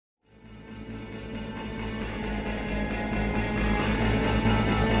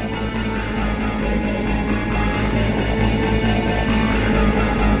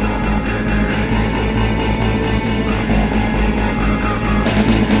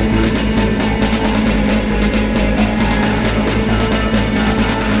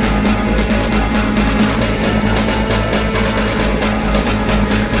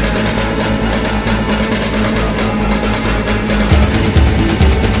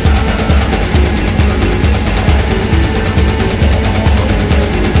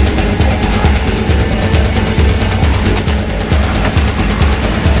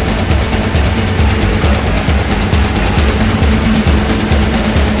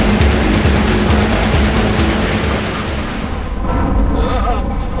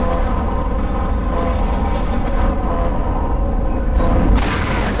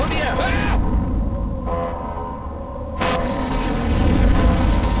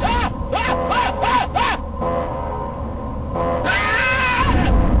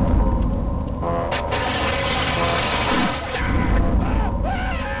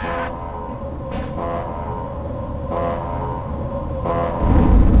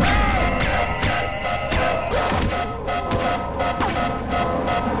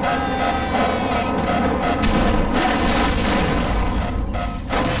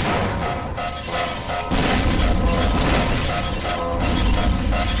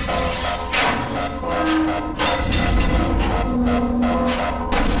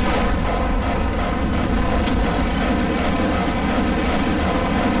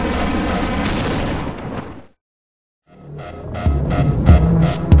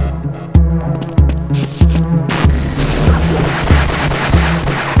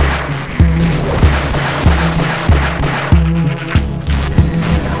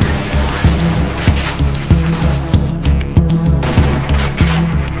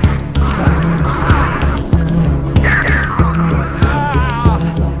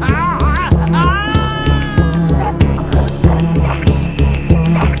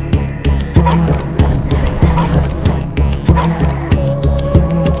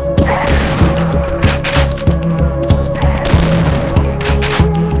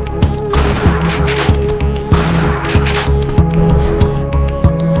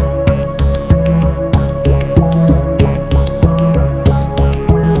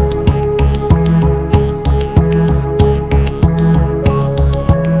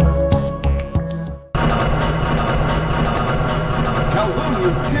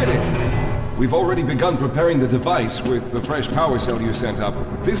begun preparing the device with the fresh power cell you sent up.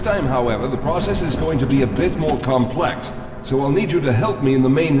 This time, however, the process is going to be a bit more complex, so I'll need you to help me in the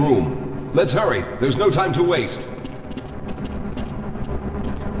main room. Let's hurry. There's no time to waste.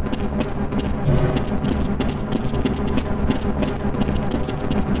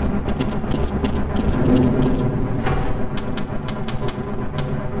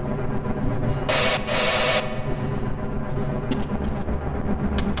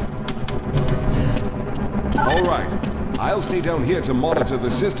 I'll stay down here to monitor the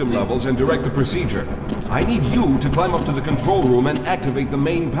system levels and direct the procedure. I need you to climb up to the control room and activate the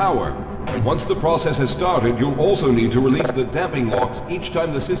main power. Once the process has started, you'll also need to release the damping locks each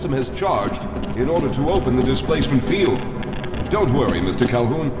time the system has charged in order to open the displacement field. Don't worry, Mr.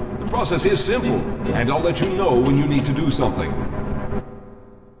 Calhoun. The process is simple, and I'll let you know when you need to do something.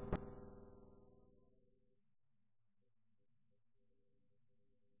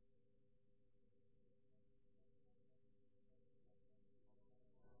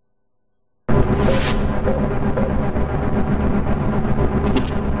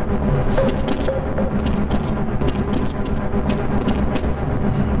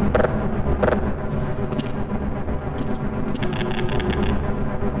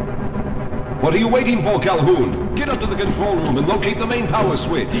 What are you waiting for, Calhoun? Get up to the control room and locate the main power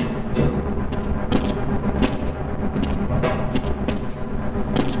switch.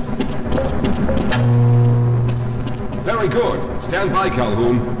 Very good. Stand by,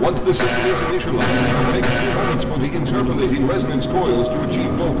 Calhoun. Once the system is initialized, it'll take a few moments for the interpolating resonance coils to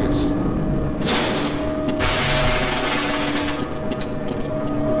achieve focus.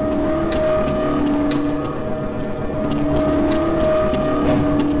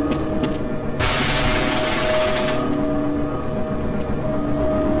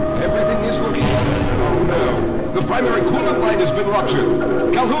 Primary coolant line has been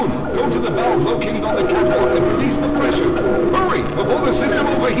ruptured. Calhoun, go to the valve located on the catwalk and release the pressure. Hurry, before the system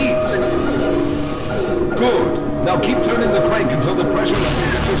overheats. Good. Now keep turning the crank until the pressure level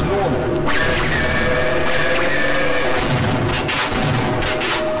reaches normal.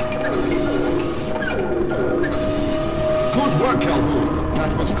 Good work, Calhoun.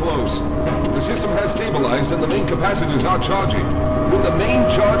 That was close. The system has stabilized and the main capacitors are charging. When the main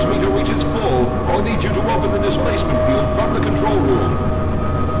charge meter reaches full, I'll need you to open the displacement field from the control room.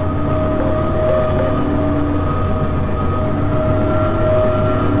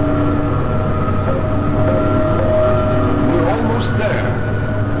 We're almost there.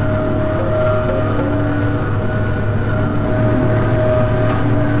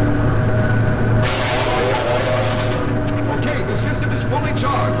 Okay, the system is fully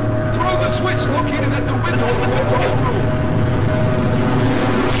charged. Throw the switch located at the window of the control room.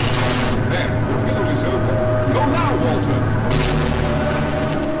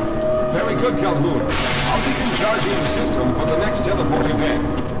 Very good, Calhoun. I'll begin charging the system for the next teleport event.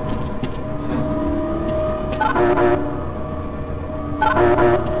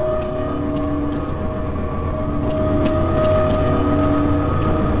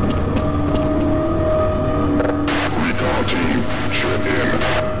 Recall team, ship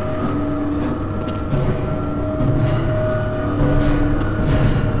in.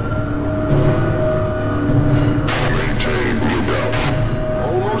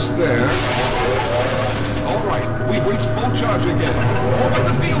 There. All right, we've reached full charge again. Open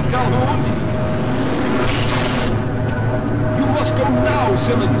the field, Calhoun! You must go now,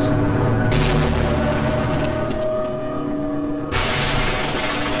 Simmons!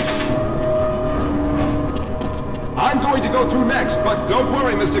 I'm going to go through next, but don't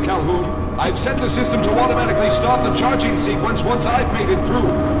worry, Mr. Calhoun. I've set the system to automatically start the charging sequence once I've made it through.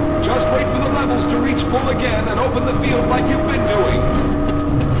 Just wait for the levels to reach full again and open the field like you've been doing.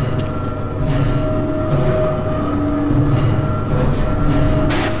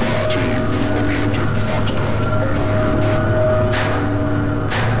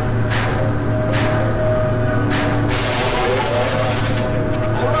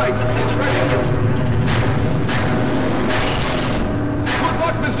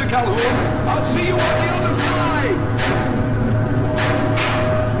 Calhoun, I'll see you on the other side!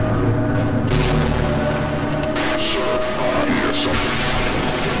 Sir, I hear something.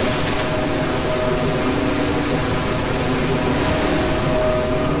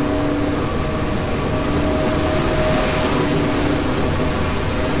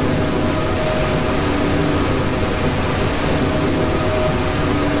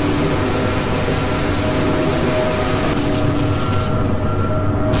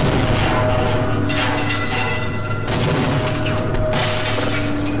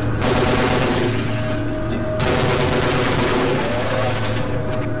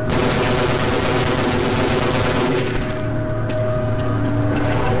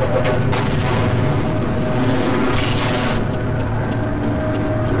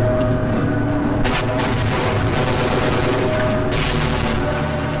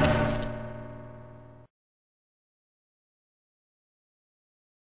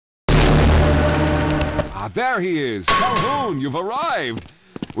 Ah, there he is! Calhoun, you've arrived!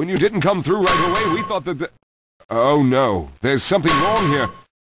 When you didn't come through right away, we thought that Oh no, there's something wrong here.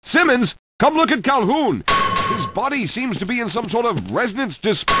 Simmons, come look at Calhoun! His body seems to be in some sort of resonance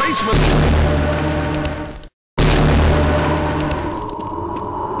displacement.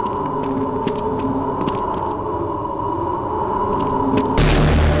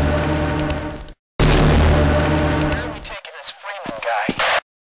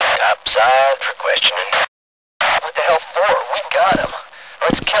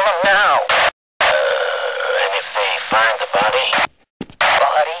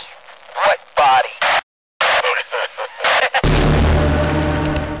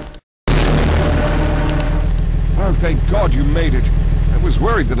 Thank God you made it. I was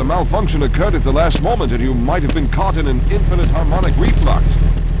worried that a malfunction occurred at the last moment and you might have been caught in an infinite harmonic reflux.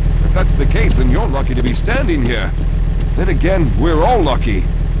 If that's the case, then you're lucky to be standing here. Then again, we're all lucky.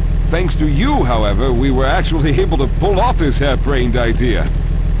 Thanks to you, however, we were actually able to pull off this harebrained idea.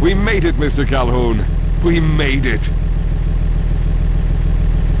 We made it, Mr. Calhoun. We made it.